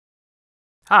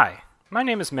Hi, my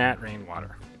name is Matt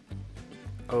Rainwater.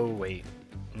 Oh wait,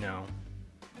 no.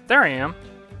 There I am.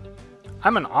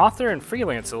 I'm an author and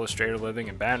freelance illustrator living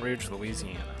in Baton Rouge,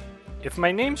 Louisiana. If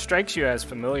my name strikes you as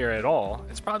familiar at all,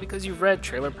 it's probably because you've read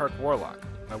Trailer Park Warlock,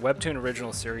 my Webtoon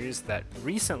original series that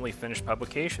recently finished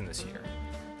publication this year.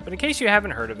 But in case you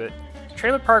haven't heard of it,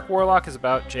 Trailer Park Warlock is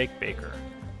about Jake Baker,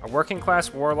 a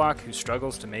working-class warlock who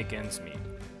struggles to make ends meet,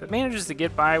 but manages to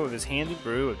get by with his handy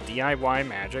brew of DIY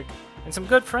magic and some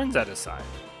good friends at his side.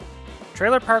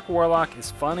 Trailer Park Warlock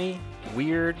is funny,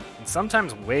 weird, and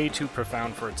sometimes way too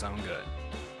profound for its own good.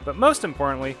 But most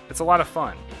importantly, it's a lot of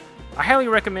fun. I highly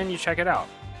recommend you check it out.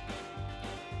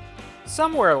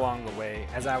 Somewhere along the way,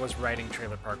 as I was writing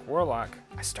Trailer Park Warlock,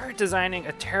 I started designing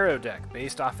a tarot deck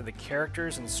based off of the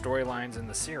characters and storylines in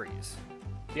the series.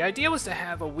 The idea was to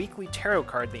have a weekly tarot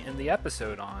card to end the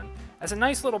episode on as a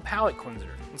nice little palate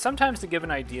cleanser, and sometimes to give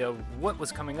an idea of what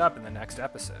was coming up in the next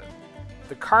episode.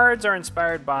 The cards are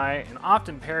inspired by, and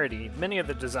often parody, many of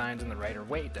the designs in the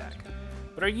Rider-Waite deck,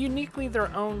 but are uniquely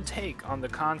their own take on the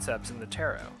concepts in the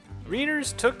tarot.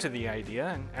 Readers took to the idea,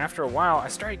 and after a while I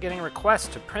started getting requests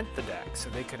to print the deck so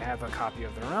they could have a copy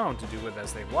of their own to do with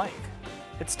as they like.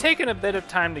 It's taken a bit of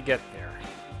time to get there,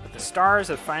 but the stars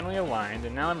have finally aligned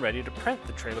and now I'm ready to print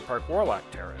the Trailer Park Warlock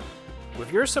Tarot.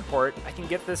 With your support, I can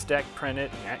get this deck printed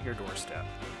and at your doorstep.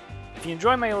 If you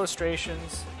enjoy my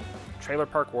illustrations, Trailer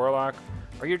Park Warlock,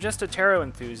 or you're just a tarot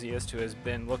enthusiast who has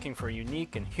been looking for a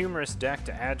unique and humorous deck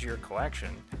to add to your collection,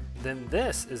 then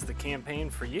this is the campaign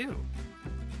for you.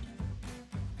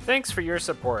 Thanks for your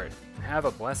support, and have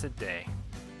a blessed day.